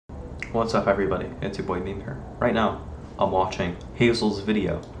What's up, everybody? It's your boy Meme here. Right now, I'm watching Hazel's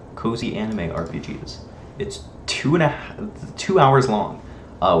video, Cozy Anime RPGs. It's 2 hours long,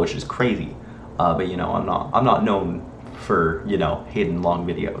 which is crazy. But you know, I'm not known for, you know, hating long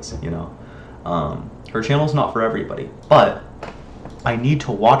videos. You know, her channel's not for everybody. But I need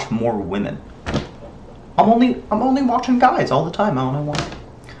to watch more women. I'm only watching guys all the time. I don't know why.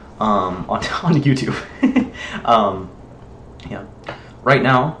 On YouTube. Yeah. Right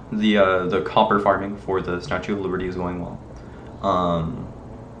now, the copper farming for the Statue of Liberty is going well.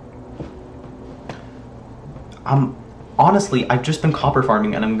 I've just been copper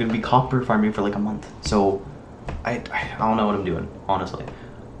farming, and I'm gonna be copper farming for like a month. So I don't know what I'm doing, honestly.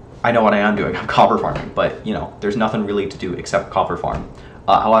 I know what I am doing. I'm copper farming, but you know, there's nothing really to do except copper farm.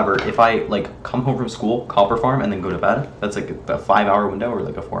 However, if I like come home from school, copper farm, and then go to bed, that's like a 5-hour window or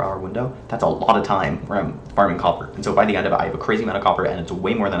like a 4-hour window. That's a lot of time where I'm farming copper. And so by the end of it, I have a crazy amount of copper, and it's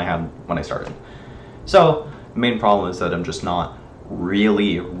way more than I had when I started. So the main problem is that I'm just not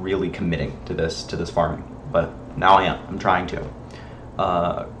really committing to this farming. But now I am. I'm trying to.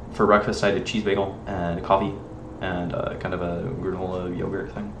 For breakfast, I did cheese bagel and coffee and kind of a granola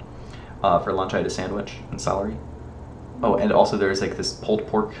yogurt thing. For lunch, I had a sandwich and celery. Oh, and also there's like this pulled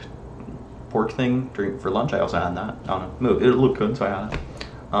pork thing for lunch. I also had that. I don't know. It looked good, so I had it.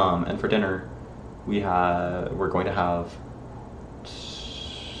 And for dinner, we're going to have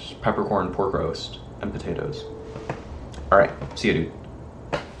peppercorn pork roast and potatoes. All right, see you, dude.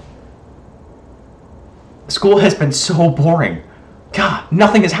 School has been so boring. God,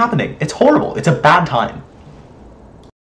 nothing is happening. It's horrible. It's a bad time.